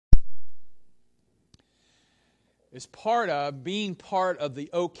Is being part of the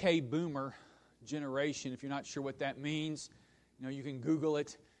OK Boomer generation. If you're not sure what that means, you can Google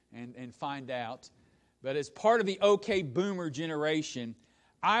it and find out. But as part of the OK Boomer generation,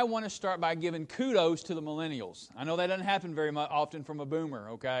 I want to start by giving kudos to the millennials. I know that doesn't happen very much often from a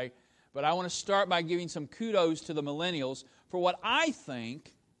boomer, okay? But I want to start by giving some kudos to the millennials for what I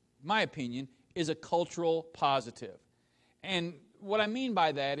think, my opinion, is a cultural positive. And what I mean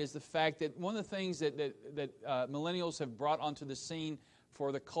by that is the fact that one of the things that millennials have brought onto the scene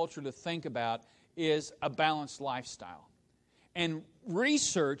for the culture to think about is a balanced lifestyle. And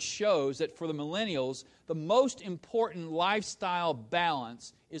research shows that for the millennials, the most important lifestyle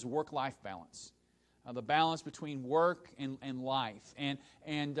balance is work-life balance. The balance between work and life. And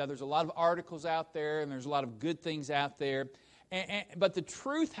there's a lot of articles out there, and there's a lot of good things out there. But the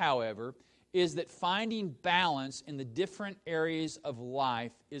truth, however, is that finding balance in the different areas of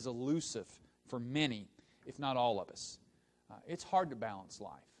life is elusive for many, if not all of us. It's hard to balance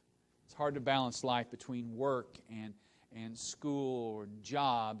life. It's hard to balance life between work and school or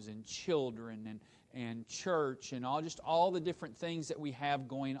jobs and children and church and all the different things that we have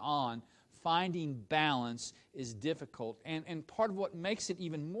going on. Finding balance is difficult. And part of what makes it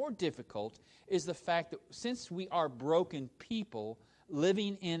even more difficult is the fact that since we are broken people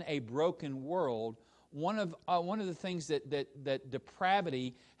living in a broken world, one of the things that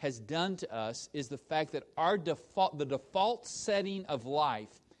depravity has done to us is the fact that the default setting of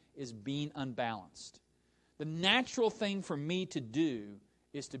life is being unbalanced. The natural thing for me to do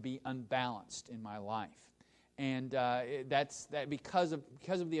is to be unbalanced in my life. And that's because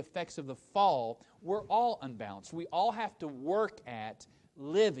of the effects of the fall, we're all unbalanced. We all have to work at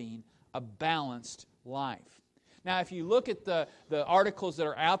living a balanced life. Now, if you look at the articles that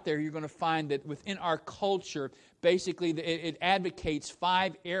are out there, you're going to find that within our culture, basically it advocates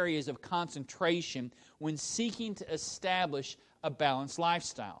 5 areas of concentration when seeking to establish a balanced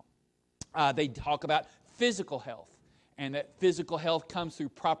lifestyle. They talk about physical health, and that physical health comes through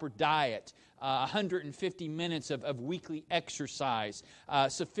proper diet, 150 minutes of weekly exercise,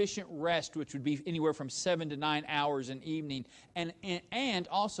 sufficient rest, which would be anywhere from 7 to 9 hours an evening, and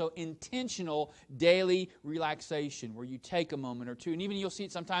also intentional daily relaxation, where you take a moment or two, and even you'll see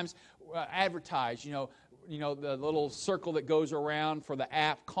it sometimes advertised, the little circle that goes around for the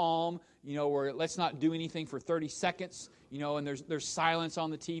app Calm, where let's not do anything for 30 seconds, and there's silence on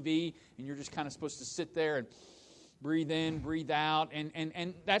the TV, and you're just kind of supposed to sit there and breathe in, breathe out,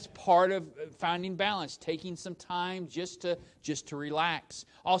 and that's part of finding balance, taking some time just to relax.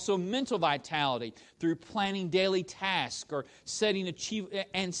 Also, mental vitality through planning daily tasks or setting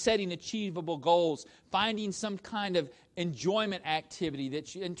achievable goals, finding some kind of enjoyment activity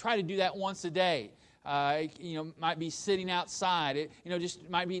and try to do that once a day. Might be sitting outside, just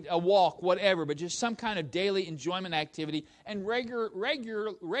might be a walk, whatever, but just some kind of daily enjoyment activity and regular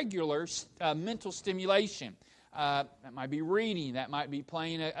mental stimulation. That might be reading, that might be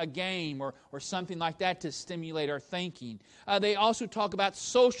playing a game or something like that to stimulate our thinking. They also talk about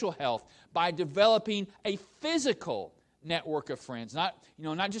social health by developing a physical network of friends, not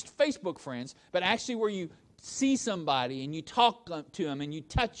just Facebook friends, but actually where you see somebody and you talk to them and you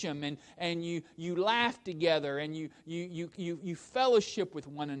touch them and you laugh together and you fellowship with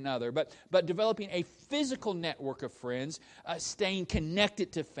one another. But developing a physical network of friends, staying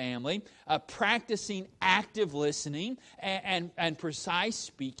connected to family, practicing active listening and precise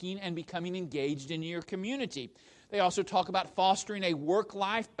speaking and becoming engaged in your community. They also talk about fostering a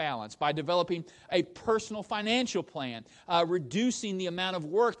work-life balance by developing a personal financial plan, reducing the amount of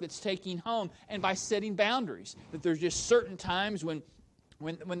work that's taking home, and by setting boundaries. That there's just certain times when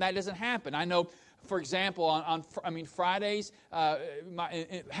that doesn't happen. I know, for example, on Fridays,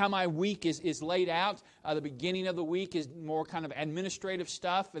 how my week is laid out. The beginning of the week is more kind of administrative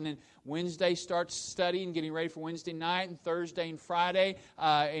stuff, and then Wednesday starts studying, getting ready for Wednesday night, and Thursday and Friday,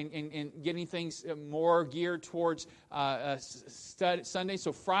 and getting things more geared towards Sunday.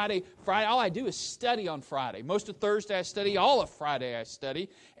 So Friday, all I do is study on Friday. Most of Thursday I study, all of Friday I study,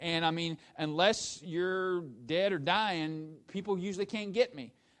 and unless you're dead or dying, people usually can't get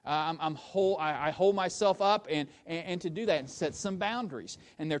me. I hold myself up and to do that and set some boundaries.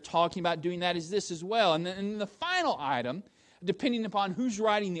 And they're talking about doing that as well. And then the final item, depending upon who's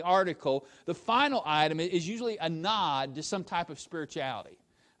writing the article, the final item is usually a nod to some type of spirituality.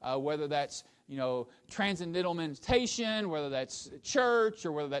 Whether that's transcendental meditation, whether that's church,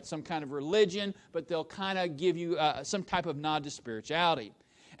 or whether that's some kind of religion, but they'll kind of give you some type of nod to spirituality.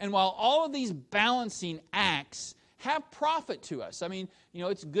 And while all of these balancing acts have profit to us. I mean,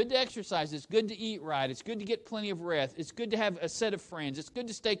 it's good to exercise. It's good to eat right. It's good to get plenty of rest. It's good to have a set of friends. It's good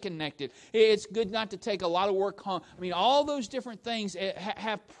to stay connected. It's good not to take a lot of work home. I mean, all those different things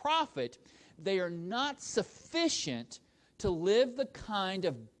have profit. They are not sufficient to live the kind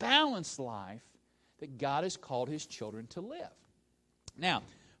of balanced life that God has called His children to live. Now,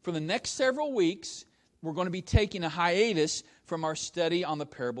 for the next several weeks, we're going to be taking a hiatus from our study on the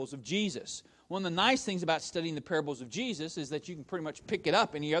parables of Jesus. One of the nice things about studying the parables of Jesus is that you can pretty much pick it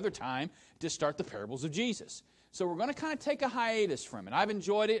up any other time to start the parables of Jesus. So we're going to kind of take a hiatus from it. I've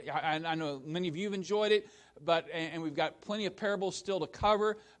enjoyed it. I know many of you have enjoyed it, and we've got plenty of parables still to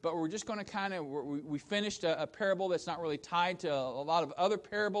cover, but we're just going to kind of, we finished a parable that's not really tied to a lot of other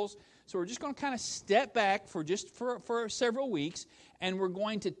parables, so we're just going to kind of step back for several weeks, and we're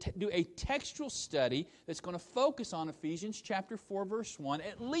going to do a textual study that's going to focus on Ephesians chapter 4, verse 1,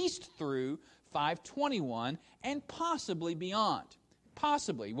 at least through 5:21, and possibly beyond.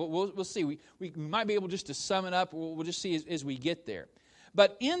 Possibly. We'll see. We might be able just to sum it up. We'll just see as we get there.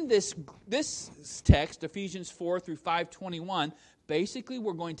 But in this text, Ephesians 4 through 5:21, basically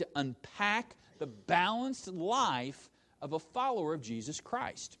we're going to unpack the balanced life of a follower of Jesus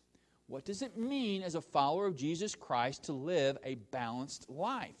Christ. What does it mean as a follower of Jesus Christ to live a balanced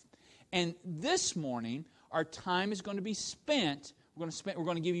life? And this morning, our time is going to be spent. We're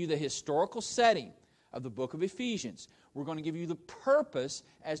going to give you the historical setting of the book of Ephesians. We're going to give you the purpose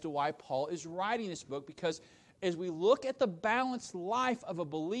as to why Paul is writing this book, because as we look at the balanced life of a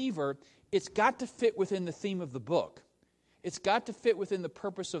believer, it's got to fit within the theme of the book. It's got to fit within the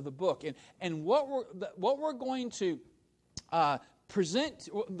purpose of the book. And what we're going to present,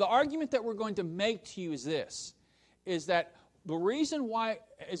 the argument that we're going to make to you is this, is that the reason why,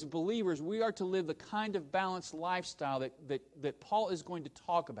 as believers, we are to live the kind of balanced lifestyle that Paul is going to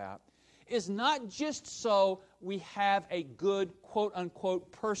talk about is not just so we have a good,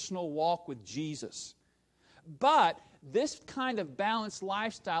 quote-unquote, personal walk with Jesus. But this kind of balanced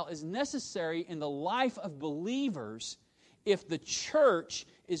lifestyle is necessary in the life of believers if the church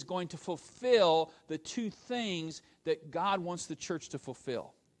is going to fulfill the two things that God wants the church to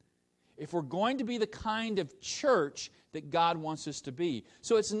fulfill. If we're going to be the kind of church that God wants us to be.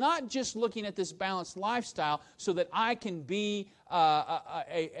 So it's not just looking at this balanced lifestyle so that I can be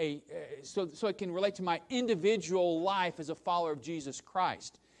so it can relate to my individual life as a follower of Jesus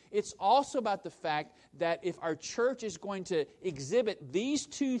Christ. It's also about the fact that if our church is going to exhibit these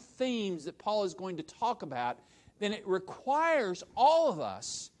two themes that Paul is going to talk about, then it requires all of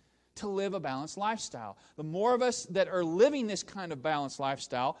us to live a balanced lifestyle. The more of us that are living this kind of balanced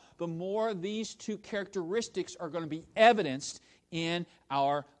lifestyle, the more these two characteristics are going to be evidenced in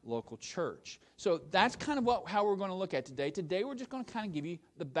our local church. So that's kind of how we're going to look at today. Today we're just going to kind of give you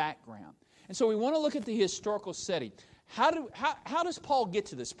the background. And so we want to look at the historical setting. How does Paul get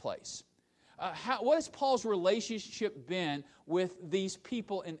to this place? What has Paul's relationship been with these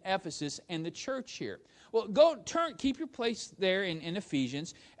people in Ephesus and the church here? Well, keep your place there in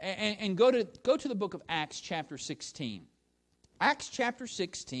Ephesians, and go to the book of Acts chapter 16. Acts chapter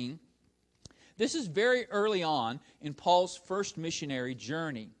 16. This is very early on in Paul's first missionary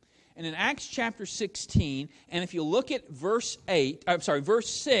journey. And in Acts chapter 16, and if you look at verse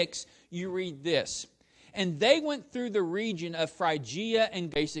 6, you read this. And they went through the region of Phrygia, and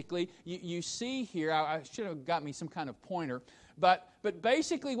basically, you see here, I should have got me some kind of pointer, but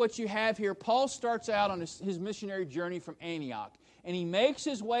basically what you have here, Paul starts out on his missionary journey from Antioch, and he makes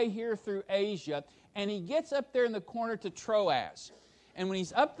his way here through Asia, and he gets up there in the corner to Troas. And when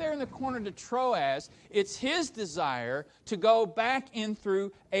he's up there in the corner to Troas, it's his desire to go back in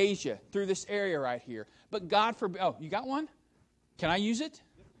through Asia, through this area right here. But God forbid. Oh, you got one? Can I use it?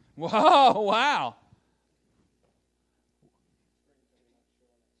 Whoa, wow.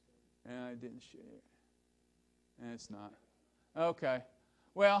 And I didn't share it. And it's not. Okay.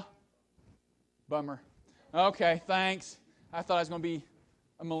 Well, bummer. Okay, thanks. I thought I was going to be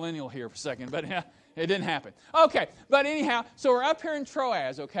a millennial here for a second, but it didn't happen. Okay, but anyhow, so we're up here in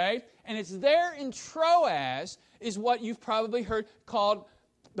Troas, okay? And it's there in Troas is what you've probably heard called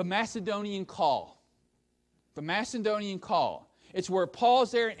the Macedonian call. The Macedonian call. It's where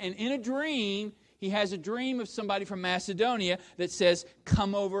Paul's there, and in a dream, he has a dream of somebody from Macedonia that says,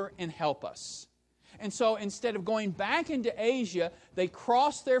 come over and help us. And so instead of going back into Asia, they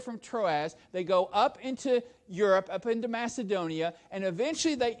cross there from Troas, they go up into Europe, up into Macedonia, and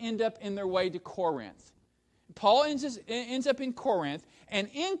eventually they end up in their way to Corinth. Paul ends up in Corinth, and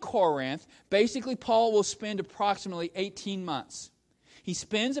in Corinth, basically Paul will spend approximately 18 months. He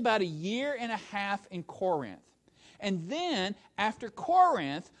spends about a year and a half in Corinth. And then, after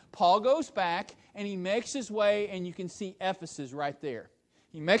Corinth, Paul goes back and he makes his way, and you can see Ephesus right there.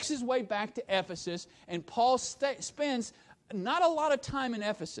 He makes his way back to Ephesus, and Paul spends not a lot of time in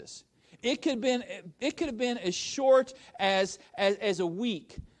Ephesus. It could have been as short as a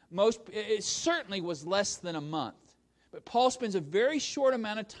week. It certainly was less than a month. But Paul spends a very short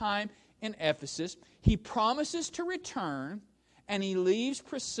amount of time in Ephesus. He promises to return, and he leaves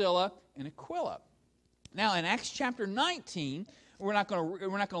Priscilla and Aquila. Now, in Acts chapter 19, we're not going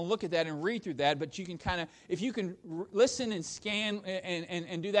to look at that and read through that, but you can kind of, if you can listen and scan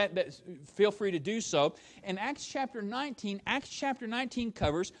and do that, feel free to do so. In Acts chapter 19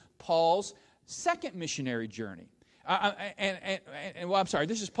 covers Paul's second missionary journey.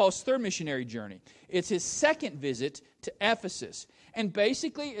 This is Paul's third missionary journey. It's his second visit to Ephesus. And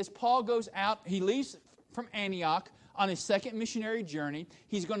basically, as Paul goes out, he leaves from Antioch on his second missionary journey.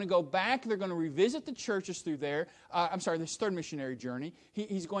 He's going to go back. They're going to revisit the churches through there. This third missionary journey.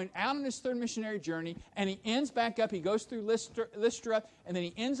 He's going out on his third missionary journey, and he ends back up. He goes through Lystra, and then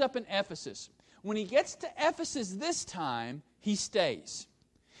he ends up in Ephesus. When he gets to Ephesus this time, he stays.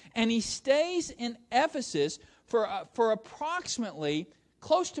 And he stays in Ephesus for approximately,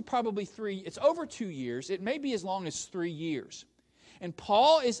 close to probably it's over 2 years. It may be as long as 3 years. And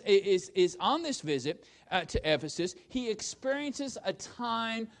Paul is on this visit to Ephesus. He experiences a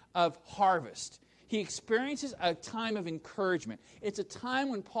time of harvest. He experiences a time of encouragement. It's a time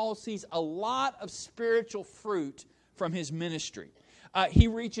when Paul sees a lot of spiritual fruit from his ministry. He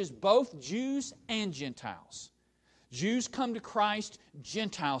reaches both Jews and Gentiles. Jews come to Christ,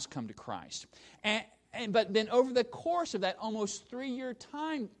 Gentiles come to Christ. But then over the course of that almost 3-year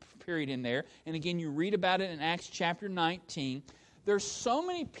time period in there, and again you read about it in Acts chapter 19, there's so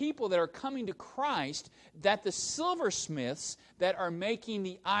many people that are coming to Christ that the silversmiths that are making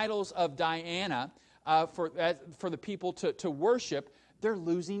the idols of Diana for the people to worship, they're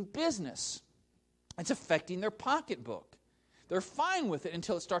losing business. It's affecting their pocketbook. They're fine with it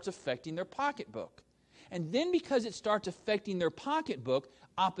until it starts affecting their pocketbook. And then because it starts affecting their pocketbook,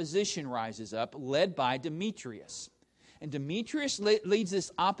 opposition rises up, led by Demetrius. And Demetrius leads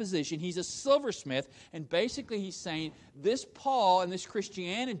this opposition. He's a silversmith, and basically he's saying this Paul and this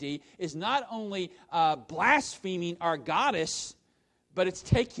Christianity is not only blaspheming our goddess, but it's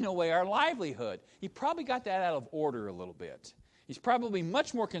taking away our livelihood. He probably got that out of order a little bit. He's probably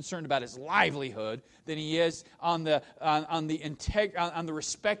much more concerned about his livelihood than he is on the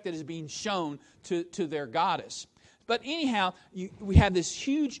respect that is being shown to their goddess. But anyhow, we have this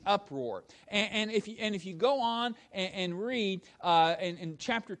huge uproar. And if you go on and read in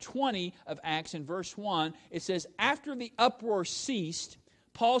chapter 20 of Acts in verse 1, it says, after the uproar ceased,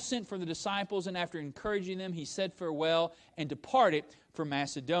 Paul sent for the disciples, and after encouraging them, he said farewell and departed for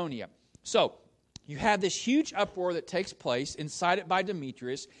Macedonia. So, you have this huge uproar that takes place, incited by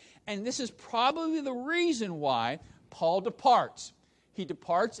Demetrius, and this is probably the reason why Paul departs. He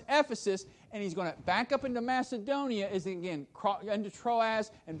departs Ephesus, and he's going to back up into Macedonia, into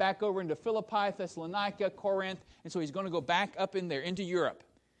Troas, and back over into Philippi, Thessalonica, Corinth, and so he's going to go back up in there, into Europe.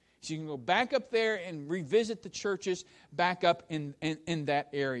 So you can go back up there and revisit the churches back up in that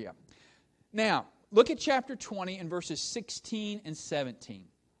area. Now, look at chapter 20 and verses 16 and 17.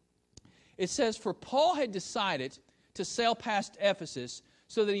 It says, for Paul had decided to sail past Ephesus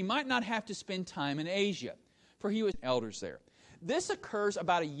so that he might not have to spend time in Asia, for he was elders there. This occurs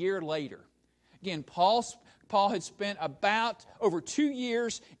about a year later. Again, Paul had spent about over 2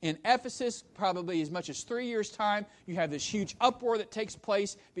 years in Ephesus, probably as much as 3 years' time. You have this huge uproar that takes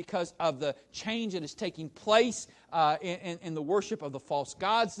place because of the change that is taking place in the worship of the false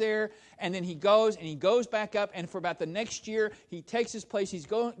gods there. And then he goes back up, and for about the next year, he takes his place. He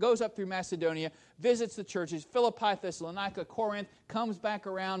goes up through Macedonia, visits the churches, Philippi, Thessalonica, Corinth, comes back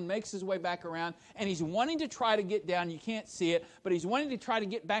around, makes his way back around, and he's wanting to try to get down. You can't see it, but he's wanting to try to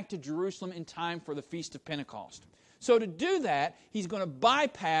get back to Jerusalem in time for the Feast of Pentecost. So to do that, he's going to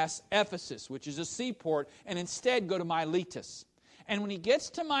bypass Ephesus, which is a seaport, and instead go to Miletus. And when he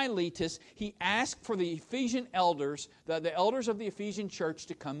gets to Miletus, he asks for the Ephesian elders, the elders of the Ephesian church,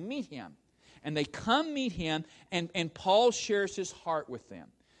 to come meet him. And they come meet him, and Paul shares his heart with them.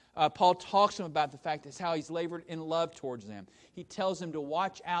 Paul talks to them about the fact that's how he's labored in love towards them. He tells them to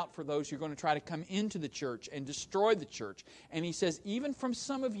watch out for those who are going to try to come into the church and destroy the church. And he says, even from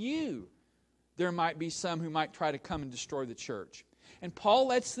some of you, there might be some who might try to come and destroy the church. And Paul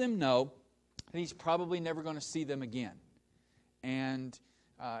lets them know that he's probably never going to see them again. And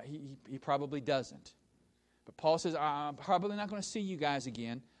he probably doesn't. But Paul says, I'm probably not going to see you guys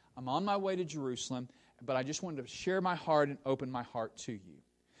again. I'm on my way to Jerusalem, but I just wanted to share my heart and open my heart to you.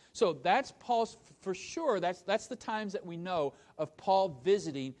 So that's Paul's, for sure, that's the times that we know of Paul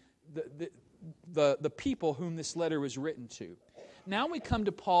visiting the people whom this letter was written to. Now we come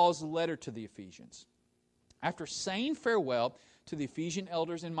to Paul's letter to the Ephesians. After saying farewell to the Ephesian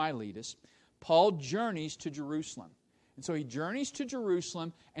elders in Miletus, Paul journeys to Jerusalem. And so he journeys to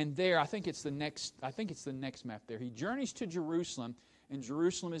Jerusalem, and there, I think it's the next map there. He journeys to Jerusalem, and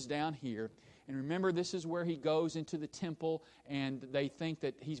Jerusalem is down here. And remember, this is where he goes into the temple, and they think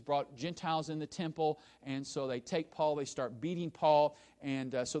that he's brought Gentiles in the temple, and so they take Paul, they start beating Paul,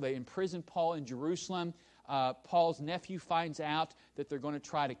 and so they imprison Paul in Jerusalem. Paul's nephew finds out that they're going to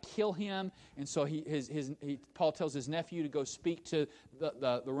try to kill him, and so Paul tells his nephew to go speak to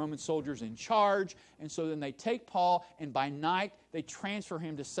the Roman soldiers in charge, and so then they take Paul, and by night they transfer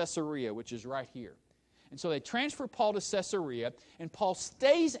him to Caesarea, which is right here. And so they transfer Paul to Caesarea, and Paul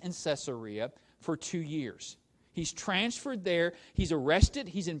stays in Caesarea for 2 years. He's transferred there, he's arrested,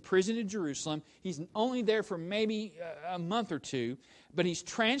 he's imprisoned in Jerusalem. He's only there for maybe a month or two, but he's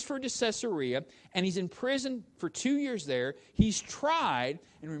transferred to Caesarea, and he's imprisoned for 2 years there. He's tried,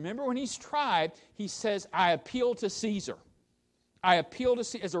 and remember when he's tried, he says, I appeal to Caesar. I appeal to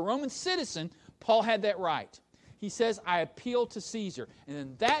Caesar. As a Roman citizen, Paul had that right. He says, I appeal to Caesar. And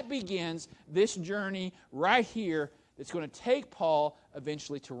then that begins this journey right here that's going to take Paul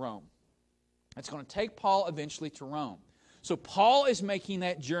eventually to Rome. It's going to take Paul eventually to Rome. So Paul is making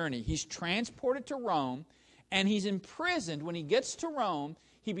that journey. He's transported to Rome, and he's imprisoned. When he gets to Rome,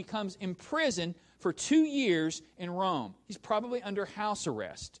 he becomes imprisoned for 2 years in Rome. He's probably under house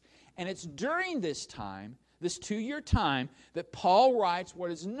arrest. And it's during this time, this 2-year time, that Paul writes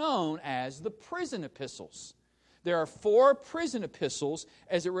what is known as the prison epistles. There are 4 prison epistles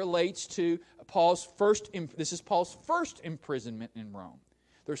as it relates to Paul's first imprisonment in Rome.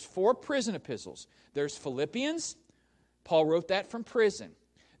 There's 4 prison epistles. There's Philippians. Paul wrote that from prison.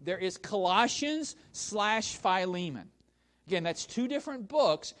 There is Colossians / Philemon. Again, that's 2 different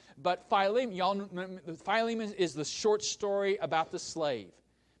books, but Philemon, y'all know, Philemon is the short story about the slave.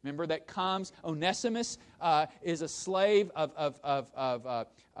 Remember that comes, Onesimus is a slave of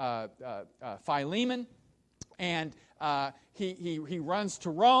Philemon, and he runs to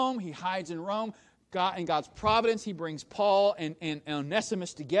Rome, he hides in Rome. In God's providence, he brings Paul and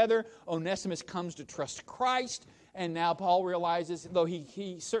Onesimus together. Onesimus comes to trust Christ, and now Paul realizes, though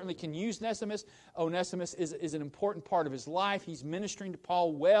he certainly can use Onesimus is an important part of his life. He's ministering to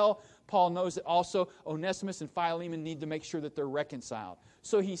Paul well. Paul knows that also Onesimus and Philemon need to make sure that they're reconciled.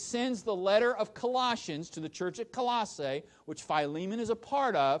 So he sends the letter of Colossians to the church at Colossae, which Philemon is a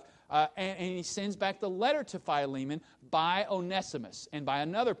part of, and he sends back the letter to Philemon by Onesimus and by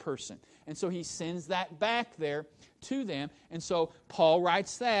another person. And so he sends that back there to them. And so Paul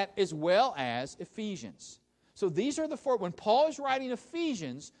writes that as well as Ephesians. So these are the 4. When Paul is writing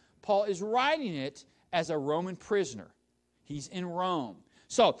Ephesians, Paul is writing it as a Roman prisoner. He's in Rome.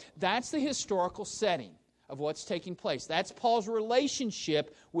 So that's the historical setting of what's taking place. That's Paul's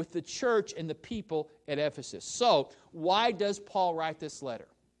relationship with the church and the people at Ephesus. So why does Paul write this letter?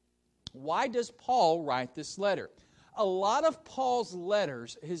 Why does Paul write this letter? A lot of Paul's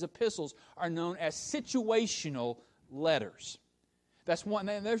letters, his epistles, are known as situational letters. That's one,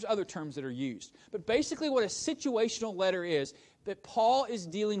 and there's other terms that are used. But basically what a situational letter is, that Paul is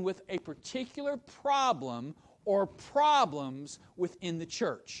dealing with a particular problem or problems within the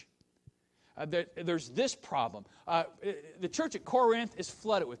church. There's this problem. The church at Corinth is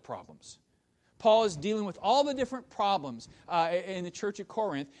flooded with problems. Paul is dealing with all the different problems in the church at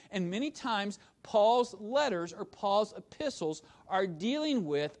Corinth, and many times Paul's letters or Paul's epistles are dealing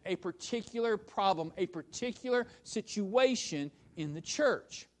with a particular problem, a particular situation in the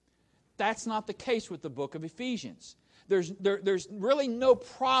church. That's not the case with the book of Ephesians. There's really no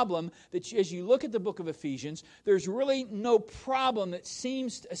problem that as you look at the book of Ephesians, there's really no problem that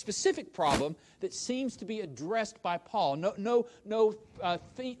seems, a specific problem that seems to be addressed by Paul. No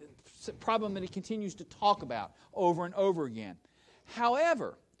problem that he continues to talk about over and over again.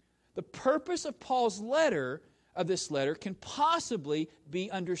 However, the purpose of Paul's letter, of this letter, can possibly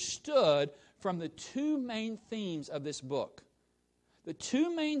be understood from the 2 main themes of this book. The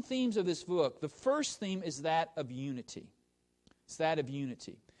 2 main themes of this book, the first theme is that of unity. It's that of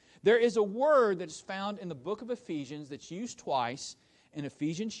unity. There is a word that is found in the book of Ephesians that's used twice in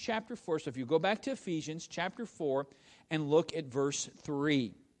Ephesians chapter 4. So if you go back to Ephesians chapter 4 and look at verse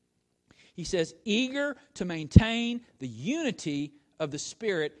 3. He says, eager to maintain the unity of the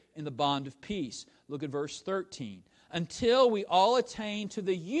Spirit in the bond of peace. Look at verse 13. Until we all attain to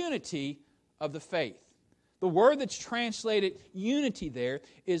the unity of the faith. The word that's translated unity there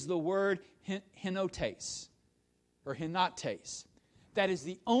is the word henotes, or henotes. That is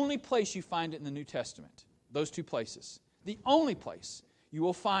the only place you find it in the New Testament. Those two places. The only place you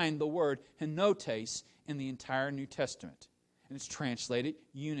will find the word henotes in the entire New Testament. And it's translated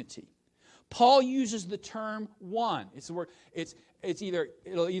unity. Paul uses the term one. It's the word.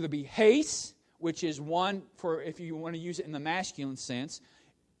 It'll either be heis, which is one for if you want to use it in the masculine sense.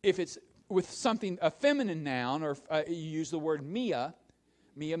 If it's with something a feminine noun, or you use the word mia.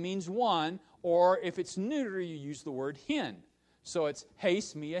 Mia means one. Or if it's neuter, you use the word hen. So it's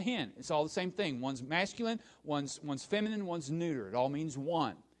heis, mia, hen. It's all the same thing. One's masculine, one's feminine, one's neuter. It all means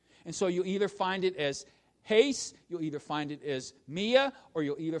one. And so you'll either find it as heis, you'll either find it as mia, or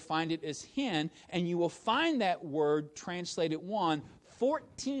you'll either find it as hen, and you will find that word translated one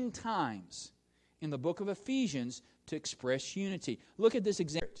 14 times in the book of Ephesians to express unity. Look at this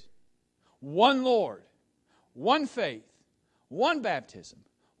example. One Lord, one faith, one baptism,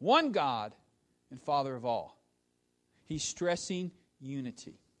 one God and Father of all. He's stressing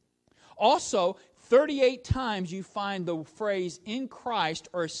unity. Also, 38 times you find the phrase in Christ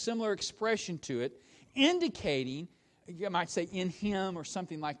or a similar expression to it, indicating, you might say in Him or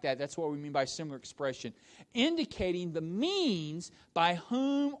something like that. That's what we mean by similar expression. Indicating the means by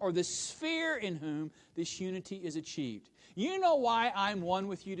whom or the sphere in whom this unity is achieved. You know why I'm one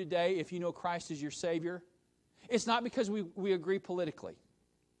with you today if you know Christ is your Savior? It's not because we agree politically.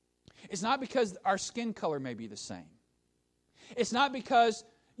 It's not because our skin color may be the same. It's not because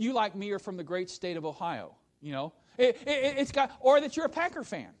you, like me, are from the great state of Ohio. You know, or that you're a Packer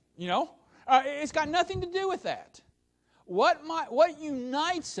fan. You know, it's got nothing to do with that. What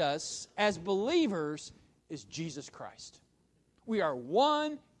unites us as believers is Jesus Christ. We are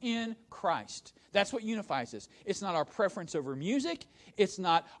one in Christ. That's what unifies us. It's not our preference over music. It's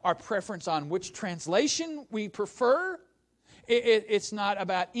not our preference on which translation we prefer. It's not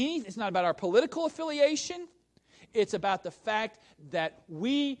about It's not about our political affiliation. It's about the fact that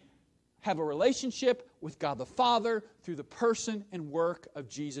we have a relationship with God the Father through the person and work of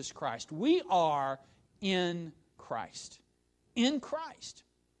Jesus Christ. We are in Christ. In Christ.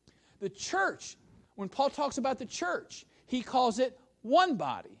 The church, when Paul talks about the church, he calls it one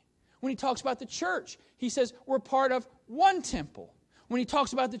body. When he talks about the church, he says we're part of one temple. When he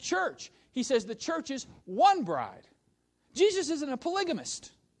talks about the church, he says the church is one bride. Jesus isn't a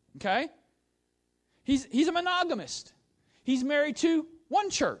polygamist, okay? He's a monogamist. He's married to one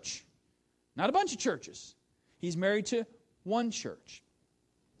church, not a bunch of churches. He's married to one church.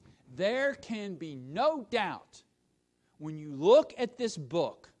 There can be no doubt when you look at this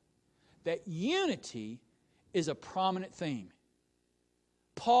book that unity is a prominent theme.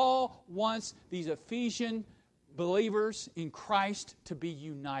 Paul wants these Ephesian believers in Christ to be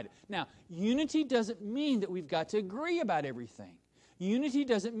united. Now, unity doesn't mean that we've got to agree about everything. Unity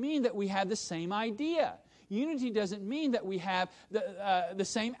doesn't mean that we have the same idea. Unity doesn't mean that we have the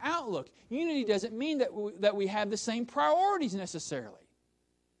same outlook. Unity doesn't mean that we have the same priorities necessarily.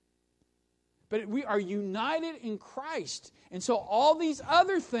 But we are united in Christ. And so all these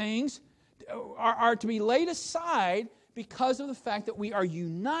other things are to be laid aside because of the fact that we are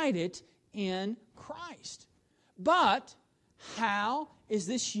united in Christ. But how is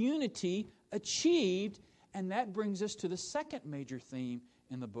this unity achieved? And that brings us to the second major theme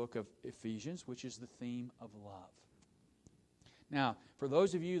in the book of Ephesians, which is the theme of love. Now, for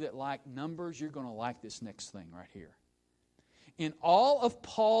those of you that like numbers, you're going to like this next thing right here. In all of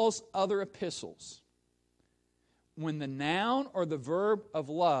Paul's other epistles, when the noun or the verb of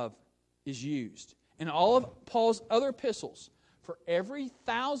love is used, in all of Paul's other epistles, for every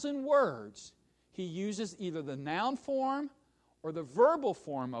 1,000 words, he uses either the noun form or the verbal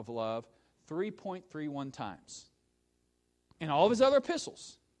form of love 3.31 times. In all of his other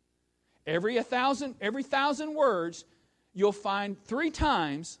epistles, every 1,000 words, you'll find 3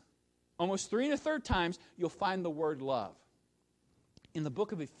 times, almost 3 1/3 times, you'll find the word love. In the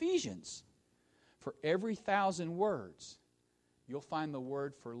book of Ephesians, for every 1,000 words, you'll find the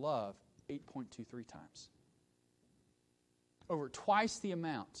word for love 8.23 times. Over twice the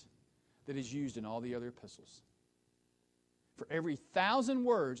amount that is used in all the other epistles. For every 1,000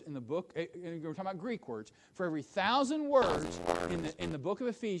 words in the book, and we're talking about Greek words, for every 1,000 words in the book of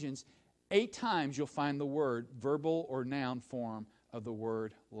Ephesians, 8 times you'll find the word, verbal or noun form of the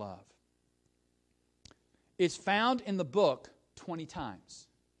word love. It's found in the book 20 times.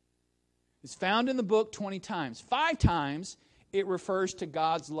 It's found in the book 20 times. 5 times it refers to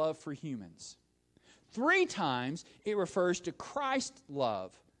God's love for humans. 3 times it refers to Christ's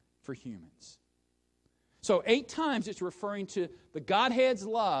love for humans. So 8 times it's referring to the Godhead's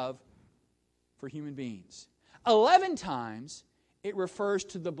love for human beings. 11 times it refers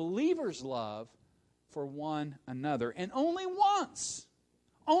to the believer's love for one another. And only once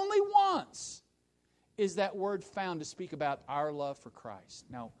is that word found to speak about our love for Christ.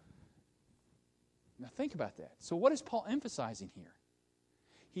 Now think about that. So what is Paul emphasizing here?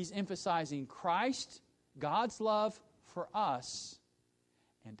 He's emphasizing Christ, God's love for us,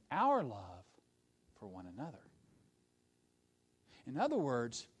 and our love for one another. In other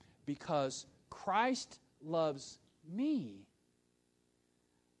words, because Christ loves me,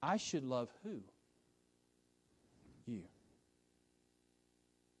 I should love who? You.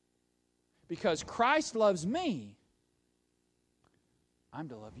 Because Christ loves me, I'm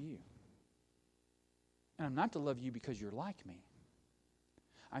to love you. And I'm not to love you because you're like me.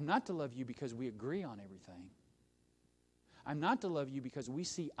 I'm not to love you because we agree on everything. I'm not to love you because we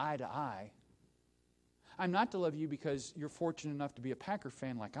see eye to eye. I'm not to love you because you're fortunate enough to be a Packer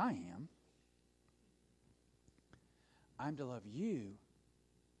fan like I am. I'm to love you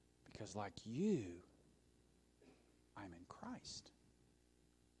because like you, I'm in Christ.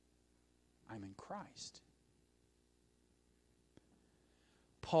 I'm in Christ.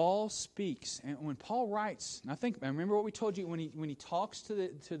 Paul speaks, and when Paul writes, and I remember what we told you when he talks to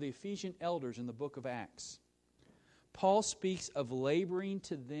the Ephesian elders in the book of Acts. Paul speaks of laboring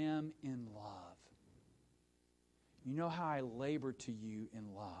to them in love. You know how I labor to you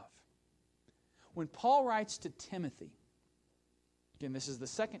in love. When Paul writes to Timothy, again, this is the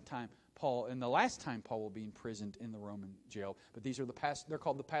second time Paul, and the last time Paul will be imprisoned in the Roman jail, but these are they're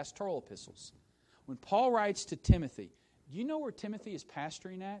called the pastoral epistles. When Paul writes to Timothy, do you know where Timothy is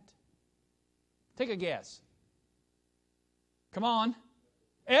pastoring at? Take a guess. Come on.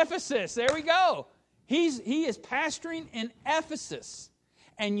 Ephesus. There we go. He is pastoring in Ephesus.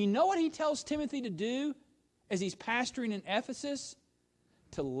 And you know what he tells Timothy to do as he's pastoring in Ephesus?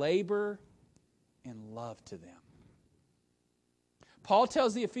 To labor in love to them. Paul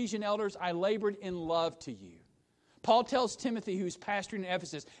tells the Ephesian elders, I labored in love to you. Paul tells Timothy, who's pastoring in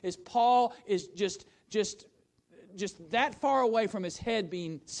Ephesus, Paul is just that far away from his head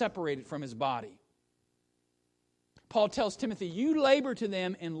being separated from his body. Paul tells Timothy, you labor to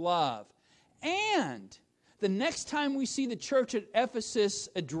them in love. And the next time we see the church at Ephesus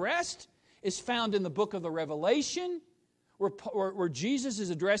addressed is found in the book of the Revelation, where Jesus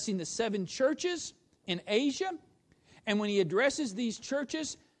is addressing the 7 churches in Asia. And when he addresses these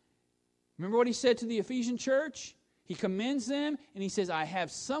churches, remember what he said to the Ephesian church? He commends them and he says, I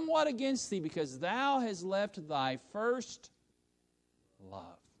have somewhat against thee because thou hast left thy first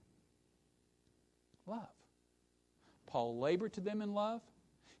love. Love. Paul labored to them in love.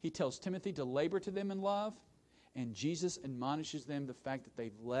 He tells Timothy to labor to them in love. And Jesus admonishes them the fact that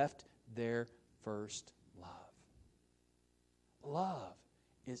they've left their first love. Love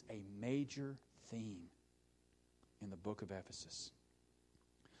is a major theme in the book of Ephesus.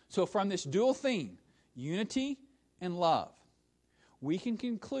 So from this dual theme, unity and love, we can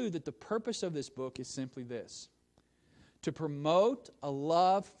conclude that the purpose of this book is simply this: to promote a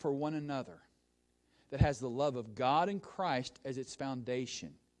love for one another that has the love of God and Christ as its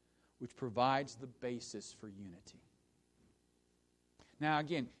foundation, which provides the basis for unity. Now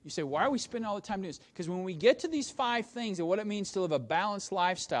again, you say, why are we spending all the time doing this? Because when we get to these 5 things and what it means to live a balanced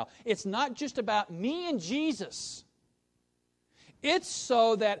lifestyle, it's not just about me and Jesus. It's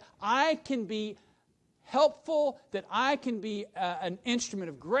so that I can be helpful, that I can be an instrument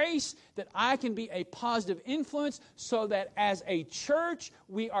of grace, that I can be a positive influence, so that as a church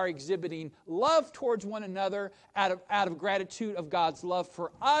we are exhibiting love towards one another out of gratitude of God's love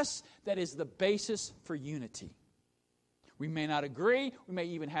for us. That is the basis for unity. We may not agree. We might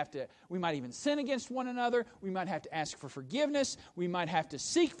even sin against one another. We might have to ask for forgiveness. We might have to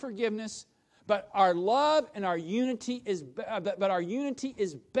seek forgiveness. But our love and our unity is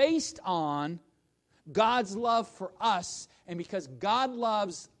based on God's love for us. And because God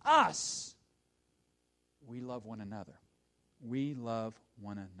loves us, we love one another. We love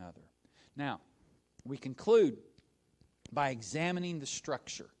one another. Now, we conclude by examining the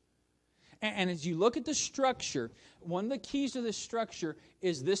structure. And as you look at the structure, one of the keys to this structure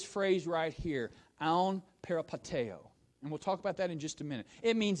is this phrase right here, aun peripateo. And we'll talk about that in just a minute.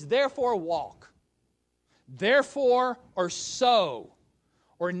 It means therefore walk. Therefore or so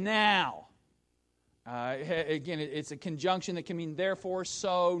or now. Again, it's a conjunction that can mean therefore,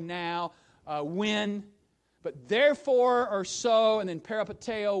 so, now, when. But therefore or so, and then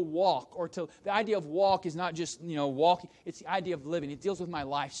peripateo, walk. The idea of walk is not just walking. It's the idea of living. It deals with my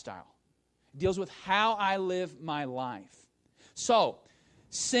lifestyle. It deals with how I live my life. So,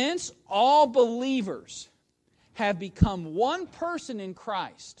 since all believers have become one person in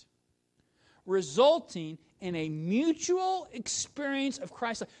Christ, resulting in a mutual experience of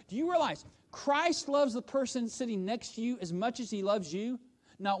Christ. Do you realize Christ loves the person sitting next to you as much as He loves you.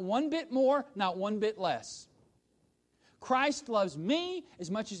 Not one bit more, not one bit less. Christ loves me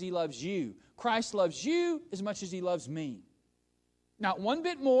as much as He loves you. Christ loves you as much as He loves me. Not one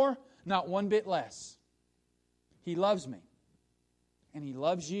bit more, not one bit less. He loves me. And He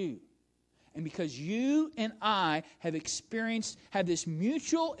loves you. And because you and I have this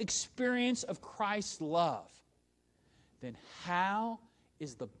mutual experience of Christ's love, then how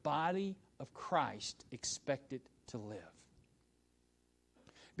is the body of Christ expected to live?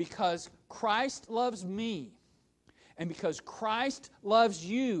 Because Christ loves me, and because Christ loves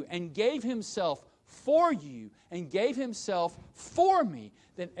you and gave Himself for you and gave Himself for me,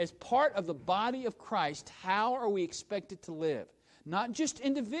 then as part of the body of Christ, how are we expected to live? Not just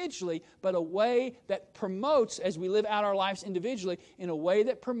individually, but a way that promotes, as we live out our lives individually, in a way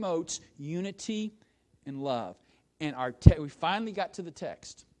that promotes unity and love. And we finally got to the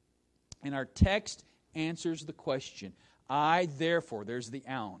text. And our text answers the question. I therefore, there's the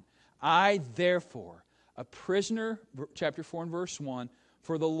aun. I therefore, a prisoner, chapter 4 and verse 1,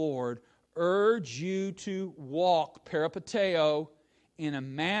 for the Lord, urge you to walk, peripateo, in a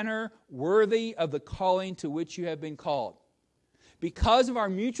manner worthy of the calling to which you have been called. Because of our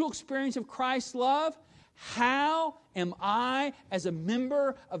mutual experience of Christ's love, how am I, as a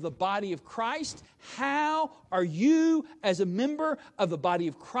member of the body of Christ, how are you, as a member of the body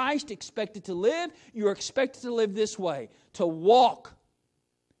of Christ, expected to live? You are expected to live this way, to walk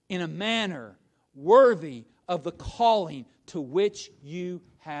in a manner worthy of the calling to which you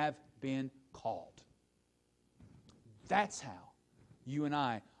have been called. That's how you and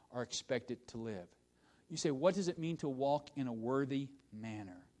I are expected to live. You say, what does it mean to walk in a worthy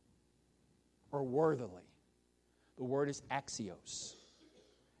manner? Or worthily? The word is axios.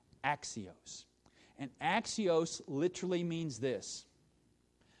 Axios. And axios literally means this: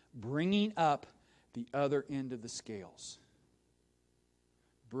 bringing up the other end of the scales.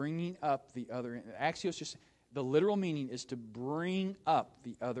 Bringing up the other end. Axios, just the literal meaning is to bring up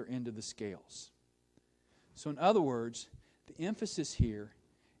the other end of the scales. So in other words, the emphasis here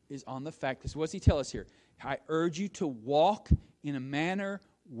is on the fact, what does he tell us here? I urge you to walk in a manner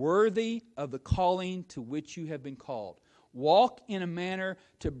worthy of the calling to which you have been called. Walk in a manner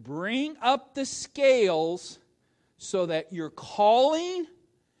to bring up the scales so that your calling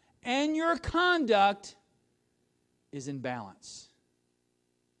and your conduct is in balance.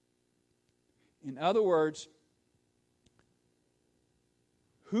 In other words,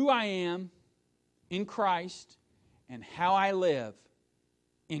 who I am in Christ and how I live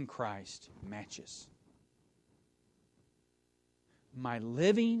in Christ matches. My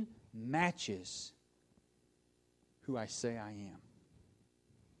living matches who I say I am.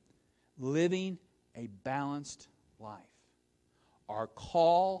 Living a balanced life. Our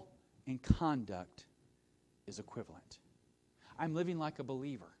call and conduct is equivalent. I'm living like a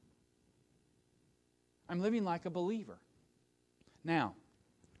believer. I'm living like a believer. Now,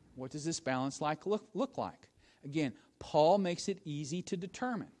 what does this balance look like? Again, Paul makes it easy to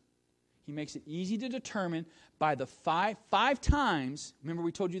determine. He makes it easy to determine by the five times, remember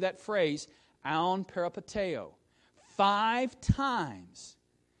we told you that phrase, aun peripateo. 5 times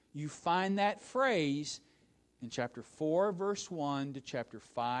you find that phrase in chapter 4, verse 1 to chapter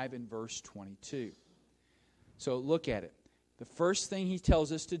 5 and verse 22. So look at it. The first thing he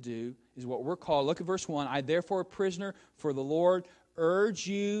tells us to do is what we're called. Look at verse 1. I therefore, a prisoner for the Lord, urge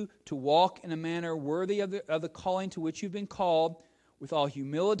you to walk in a manner worthy of the calling to which you've been called, with all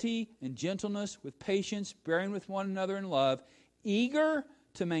humility and gentleness, with patience, bearing with one another in love, eager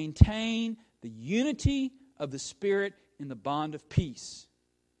to maintain the unity of the Spirit in the bond of peace.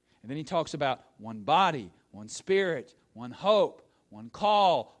 And then he talks about one body, one Spirit, one hope, one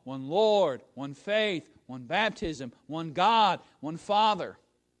call, one Lord, one faith, one baptism, one God, one Father.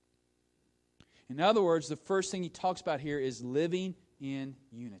 In other words, the first thing he talks about here is living in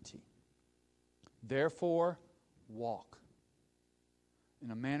unity. Therefore, walk in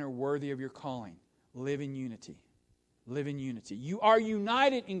a manner worthy of your calling. Live in unity. Live in unity. You are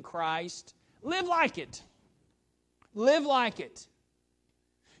united in Christ. Live like it. Live like it.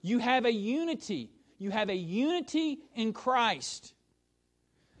 You have a unity. You have a unity in Christ.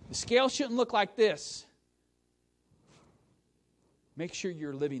 The scale shouldn't look like this. Make sure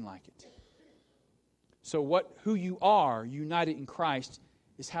you're living like it. So who you are, united in Christ,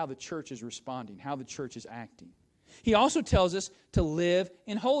 is how the church is responding, how the church is acting. He also tells us to live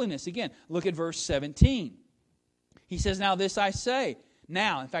in holiness. Again, look at verse 17. He says, now this I say.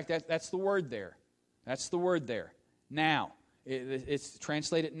 Now, in fact, that's the word there. That's the word there. Now. It's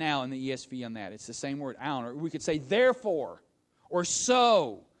translated now in the ESV on that. It's the same word, aun. Or we could say therefore, or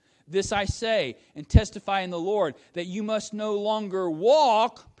so. This I say and testify in the Lord, that you must no longer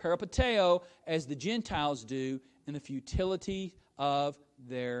walk, peripateo, as the Gentiles do, in the futility of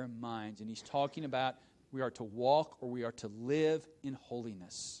their minds. And he's talking about we are to walk or we are to live in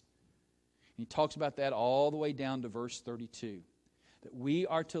holiness. And he talks about that all the way down to verse 32. That we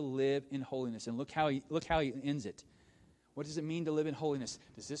are to live in holiness. And look how he ends it. What does it mean to live in holiness?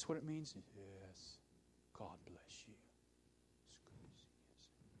 Is this what it means? Yes. God bless you.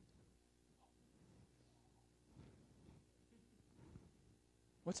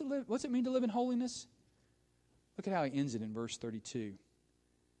 What's it mean to live in holiness? Look at how he ends it in verse 32.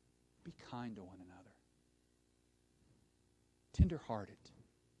 Be kind to one another. Tender-hearted.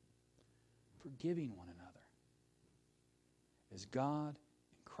 Forgiving one another. As God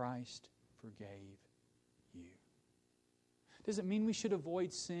in Christ forgave you. Does it mean we should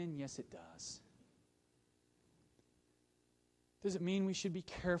avoid sin? Yes, it does. Does it mean we should be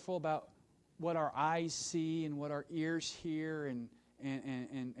careful about what our eyes see and what our ears hear and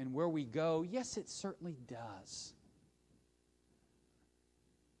where we go? Yes, it certainly does.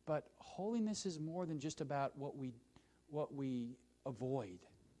 But holiness is more than just about what we avoid.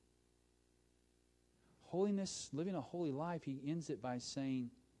 Holiness, living a holy life, he ends it by saying,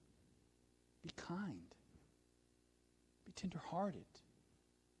 be kind. Be tender-hearted.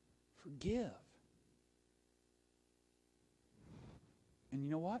 Forgive. And you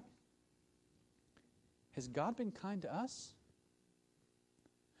know what? Has God been kind to us?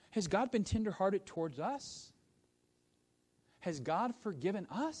 Has God been tender-hearted towards us? Has God forgiven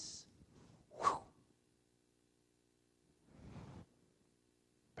us? Whew.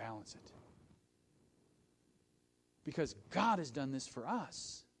 Balance it. Because God has done this for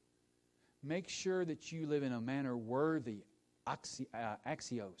us. Make sure that you live in a manner worthy,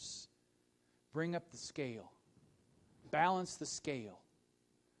 axios. Bring up the scale. Balance the scale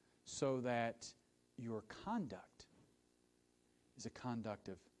so that your conduct is a conduct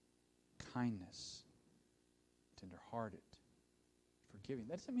of kindness, tender-hearted, forgiving.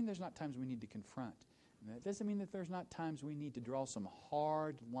 That doesn't mean there's not times we need to confront. That doesn't mean that there's not times we need to draw some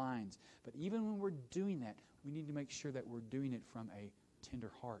hard lines. But even when we're doing that, we need to make sure that we're doing it from a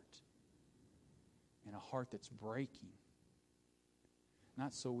tender heart and a heart that's breaking.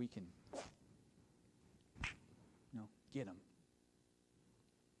 Not so we can, get them.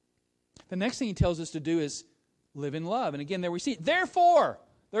 The next thing he tells us to do is live in love. And again, there we see, therefore,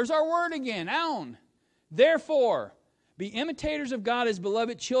 there's our word again, aun. Therefore, be imitators of God as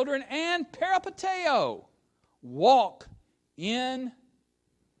beloved children and peripateo. Walk in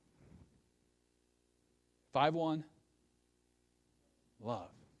 5:1.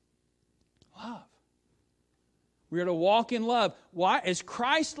 Love. Love. We are to walk in love. Why? As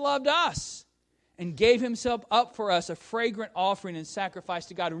Christ loved us and gave Himself up for us, a fragrant offering and sacrifice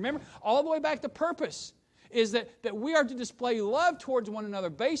to God. Remember, all the way back to purpose is that we are to display love towards one another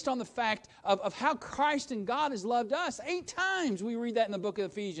based on the fact of how Christ and God has loved us. 8 times we read that in the book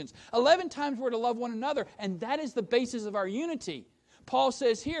of Ephesians. 11 times we're to love one another, and that is the basis of our unity. Paul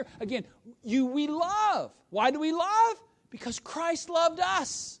says here, again, we love. Why do we love? Because Christ loved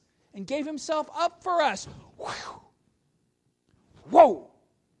us and gave Himself up for us. Whew. Whoa!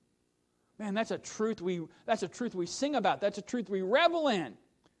 Man, that's a truth we sing about. That's a truth we revel in.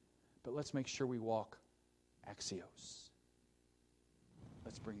 But let's make sure we walk axios.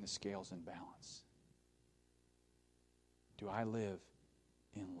 Let's bring the scales in balance. Do I live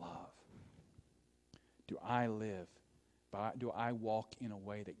in love? Do I walk in a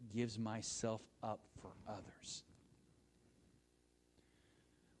way that gives myself up for others?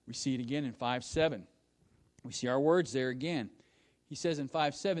 We see it again in 5:7. We see our words there again. He says in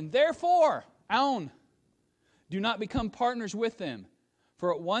 5:7, therefore, aun, do not become partners with them.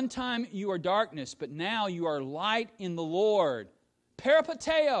 For at one time you are darkness, but now you are light in the Lord.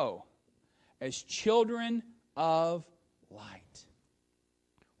 Peripateo, as children of light.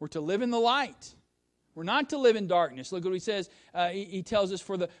 We're to live in the light. We're not to live in darkness. Look what he says. He tells us,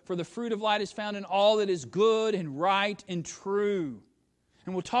 for the fruit of light is found in all that is good and right and true.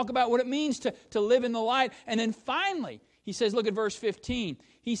 And we'll talk about what it means to live in the light. And then finally, he says, look at verse 15.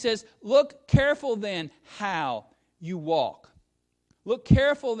 He says, look careful then how you walk. Look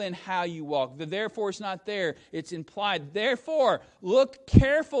careful then how you walk. The therefore is not there. It's implied. Therefore, look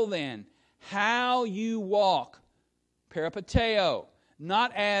careful then how you walk. Peripateo.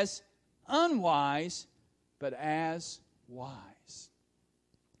 Not as unwise, but as wise.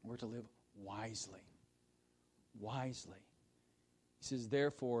 We're to live wisely. Wisely. He says,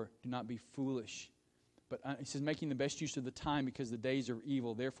 therefore, do not be foolish. But he says, making the best use of the time because the days are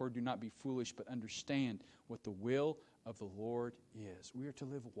evil. Therefore, do not be foolish, but understand what the will of the Lord is. We are to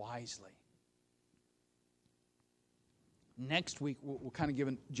live wisely. Next week, we'll kind of give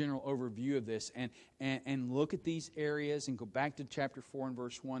a general overview of this and look at these areas and go back to chapter 4 and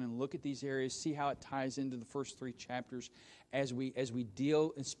verse 1 and look at these areas, see how it ties into the first 3 chapters as we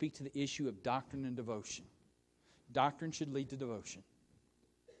deal and speak to the issue of doctrine and devotion. Doctrine should lead to devotion.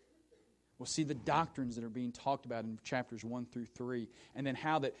 We'll see the doctrines that are being talked about in chapters 1 through 3. And then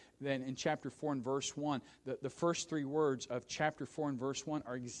how that then in chapter 4 and verse 1, the first 3 words of chapter 4 and verse 1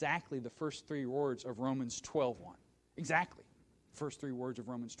 are exactly the first 3 words of Romans 12:1. Exactly. First 3 words of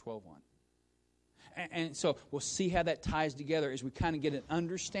Romans 12:1. And so we'll see how that ties together as we kind of get an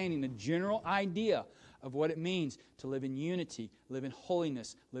understanding, a general idea of what it means to live in unity, live in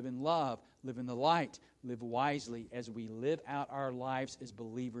holiness, live in love, live in the light, live wisely as we live out our lives as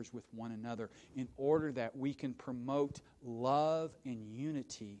believers with one another in order that we can promote love and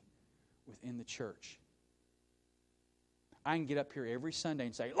unity within the church. I can get up here every Sunday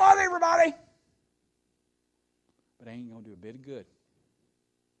and say, love everybody! But I ain't going to do a bit of good.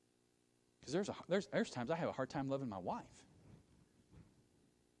 Because there's times I have a hard time loving my wife.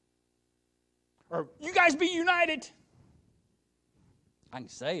 Or, you guys be united. I can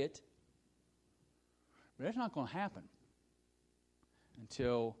say it. But it's not going to happen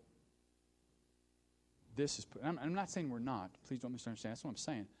until this is put. I'm not saying we're not. Please don't misunderstand. That's what I'm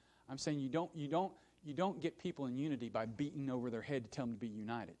saying. I'm saying you don't get people in unity by beating over their head to tell them to be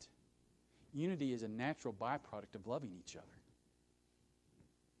united. Unity is a natural byproduct of loving each other.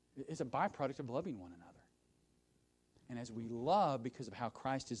 It's a byproduct of loving one another. And as we love because of how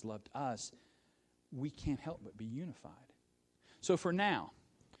Christ has loved us, we can't help but be unified. So for now,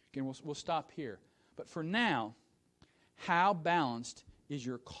 again, we'll stop here. But for now, how balanced is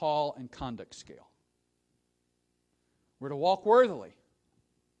your call and conduct scale? We're to walk worthily.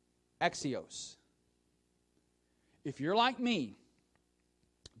 Axios. If you're like me,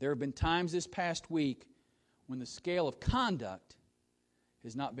 there have been times this past week when the scale of conduct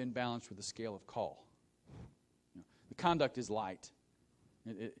has not been balanced with the scale of call. The conduct is light.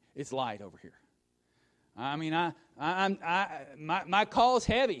 It's light over here. I mean, my call is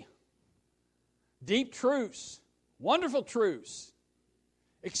heavy. Deep truths, wonderful truths.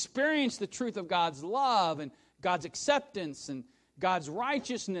 Experience the truth of God's love and God's acceptance and God's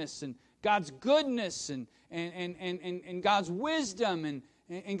righteousness and God's goodness and God's wisdom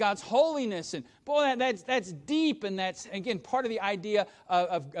and God's holiness. And boy, that's deep, and that's, again, part of the idea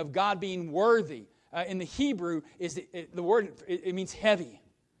of God being worthy. In the Hebrew, the word, it means heavy.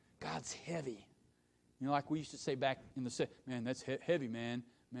 God's heavy. You know, like we used to say back in the, man, that's heavy, man.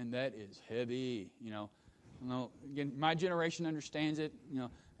 Man, that is heavy. You know, again, my generation understands it. You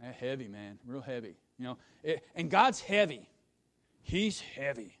know, heavy, man, real heavy. You know, and God's heavy. He's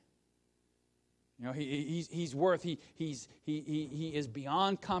heavy. You know, he's worth. He is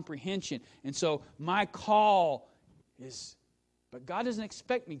beyond comprehension. And so my call is, but God doesn't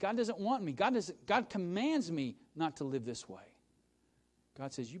expect me. God doesn't want me. God commands me not to live this way.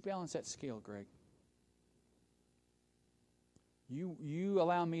 God says, you balance that scale, Greg. You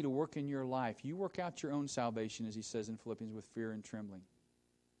allow me to work in your life. You work out your own salvation, as he says in Philippians, with fear and trembling.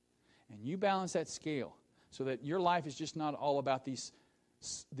 And you balance that scale so that your life is just not all about these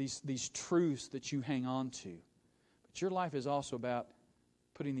truths that you hang on to. But your life is also about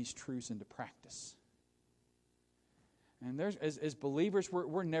putting these truths into practice. And as believers,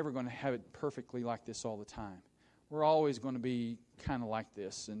 we're never going to have it perfectly like this all the time. We're always going to be kind of like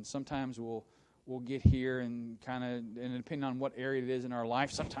this. And sometimes we'll get here and kind of, and depending on what area it is in our life,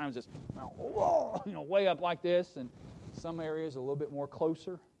 sometimes it's way up like this, and some areas a little bit more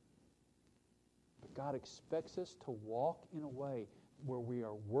closer. But God expects us to walk in a way where we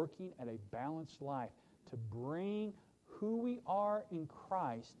are working at a balanced life to bring who we are in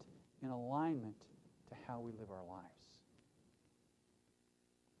Christ in alignment to how we live our lives.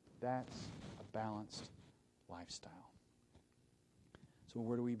 That's a balanced lifestyle. So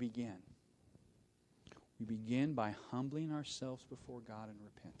where do we begin? We begin by humbling ourselves before God in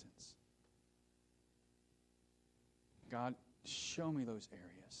repentance. God, show me those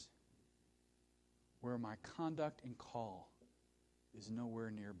areas where my conduct and call is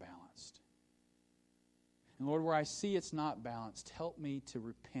nowhere near balanced. And Lord, where I see it's not balanced, help me to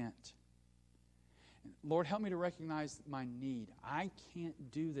repent. And Lord, help me to recognize my need. I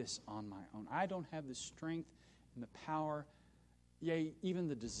can't do this on my own. I don't have the strength and the power, yea, even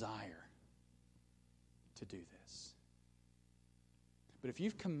the desire to do this. But if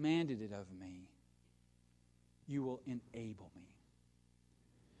you've commanded it of me, you will enable me.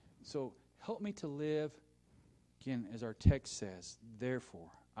 So help me to live, again, as our text says,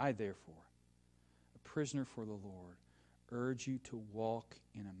 therefore, a prisoner for the Lord, urge you to walk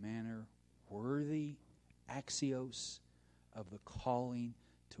in a manner worthy, axios, of the calling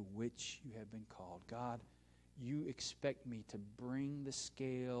to which you have been called. God, you expect me to bring the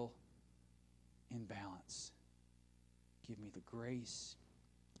scale in balance. Give me the grace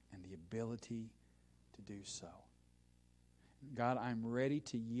and the ability to do so. God, I'm ready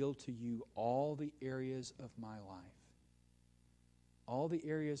to yield to you all the areas of my life. All the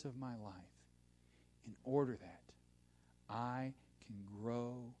areas of my life, in order that I can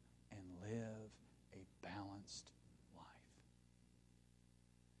grow and live a balanced life.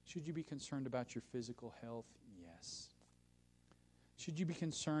 Should you be concerned about your physical health? Yes. Should you be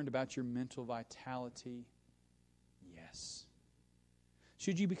concerned about your mental vitality? Yes.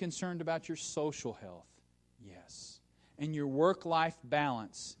 Should you be concerned about your social health? Yes. And your work-life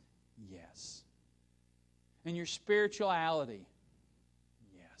balance? Yes. And your spirituality?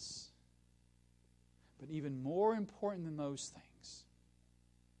 Yes. But even more important than those things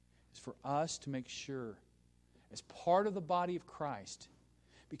is for us to make sure, as part of the body of Christ,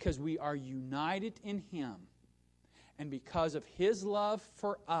 because we are united in Him, and because of His love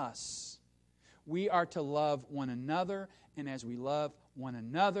for us, we are to love one another. And as we love one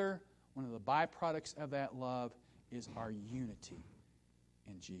another, one of the byproducts of that love is our unity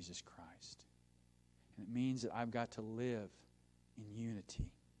in Jesus Christ. And it means that I've got to live in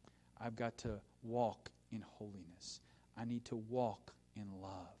unity. I've got to walk in holiness. I need to walk in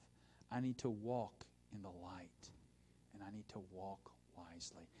love. I need to walk in the light. And I need to walk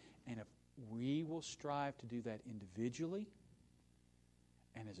wisely. And if we will strive to do that individually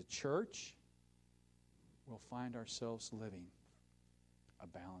and as a church, we'll find ourselves living a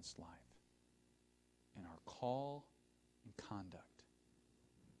balanced life. And our call and conduct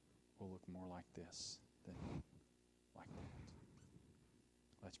will look more like this than like that.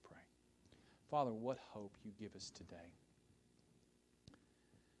 Let's pray. Father, what hope you give us today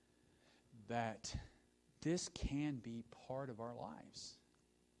that this can be part of our lives.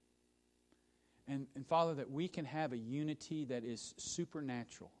 And Father, that we can have a unity that is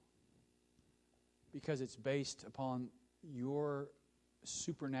supernatural because it's based upon your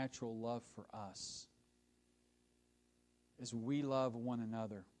supernatural love for us as we love one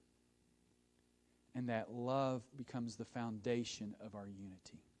another. And that love becomes the foundation of our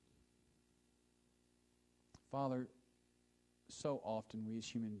unity. Father, so often we as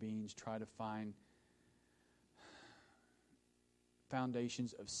human beings try to find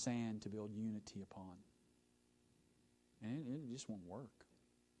foundations of sand to build unity upon. And it just won't work.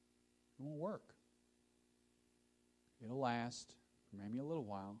 It won't work. It'll last maybe a little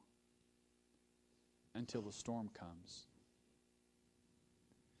while until the storm comes.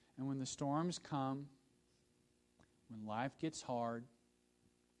 And when the storms come, when life gets hard,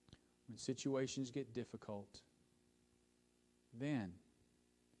 when situations get difficult, then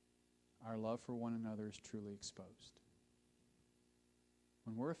our love for one another is truly exposed.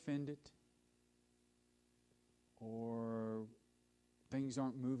 When we're offended, or things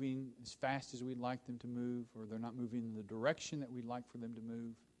aren't moving as fast as we'd like them to move, or they're not moving in the direction that we'd like for them to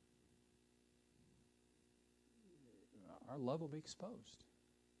move, our love will be exposed.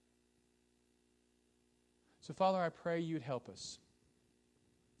 So, Father, I pray you'd help us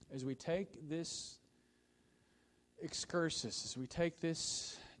as we take this excursus, as we take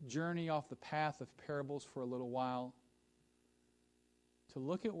this journey off the path of parables for a little while, to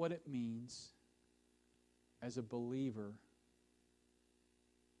look at what it means as a believer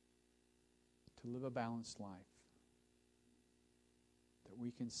to live a balanced life, that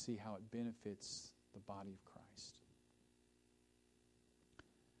we can see how it benefits the body of Christ.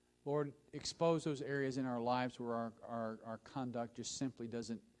 Lord, expose those areas in our lives where our conduct just simply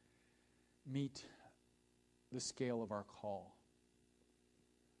doesn't meet the scale of our call,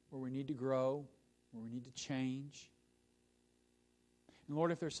 where we need to grow, where we need to change. And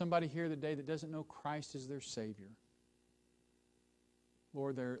Lord, if there's somebody here today that doesn't know Christ as their Savior,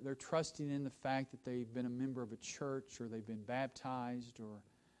 Lord, they're trusting in the fact that they've been a member of a church, or they've been baptized, or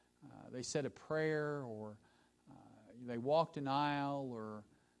they said a prayer, or they walked an aisle, or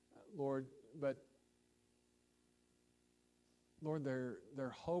Lord, but Lord, their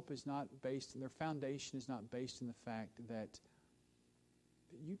hope is not based, their foundation is not based in the fact that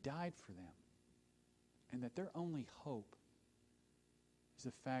you died for them, and that their only hope is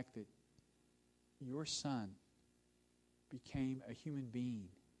the fact that your Son became a human being.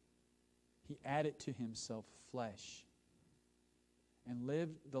 He added to himself flesh and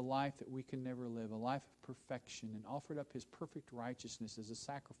lived the life that we can never live, a life of perfection, and offered up his perfect righteousness as a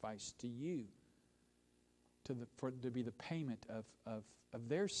sacrifice to you to be the payment of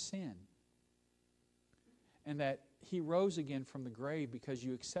their sin. And that He rose again from the grave because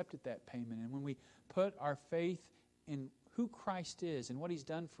you accepted that payment. And when we put our faith in who Christ is and what He's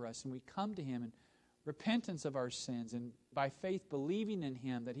done for us, and we come to Him in repentance of our sins, and by faith believing in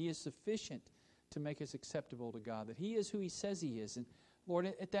Him that He is sufficient to make us acceptable to God, that He is who He says He is. And Lord,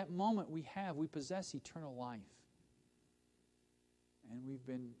 at that moment we possess eternal life. And we've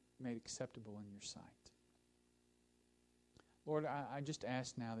been made acceptable in Your sight. Lord, I just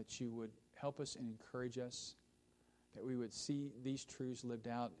ask now that You would help us and encourage us, that we would see these truths lived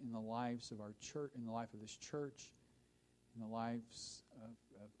out in the lives of our church, in the life of this church, in the lives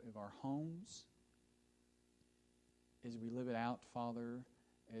of our homes, as we live it out, Father,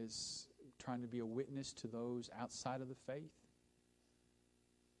 as trying to be a witness to those outside of the faith.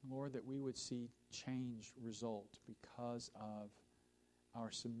 Lord, that we would see change result because of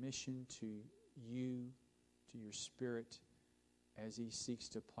our submission to You, to Your Spirit, as He seeks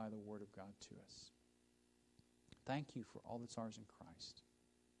to apply the Word of God to us. Thank You for all that's ours in Christ.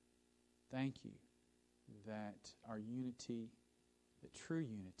 Thank You that our unity, the true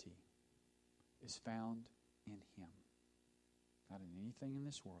unity, is found in Him. Not in anything in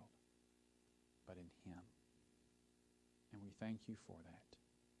this world, but in Him. And we thank You for that.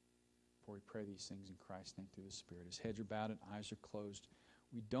 For we pray these things in Christ's name through the Spirit. As heads are bowed and eyes are closed,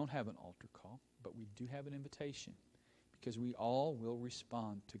 we don't have an altar call, but we do have an invitation, because we all will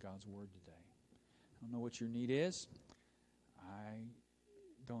respond to God's Word today. I don't know what your need is. I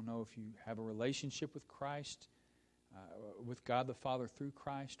don't know if you have a relationship with Christ, with God the Father through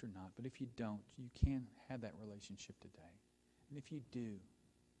Christ or not. But if you don't, you can have that relationship today. And if you do,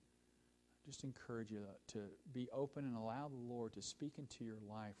 I just encourage you to be open and allow the Lord to speak into your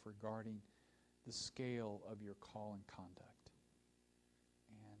life regarding the scale of your call and conduct.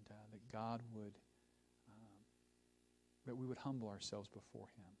 And that God would, that we would humble ourselves before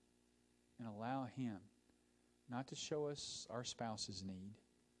Him and allow Him not to show us our spouse's need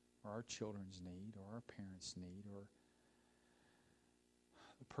or our children's need or our parents' need or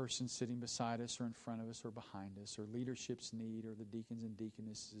the person sitting beside us or in front of us or behind us or leadership's need or the deacons and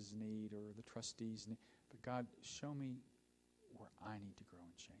deaconesses' need or the trustees' need. But God, show me where I need to grow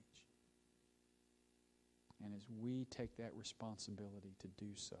and change. And as we take that responsibility to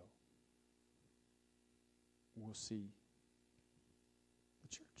do so, we'll see the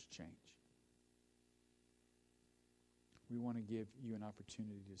church change. We want to give you an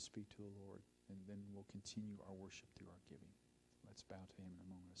opportunity to speak to the Lord, and then we'll continue our worship through our giving. Let's bow to Him in a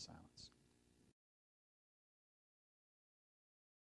moment of silence.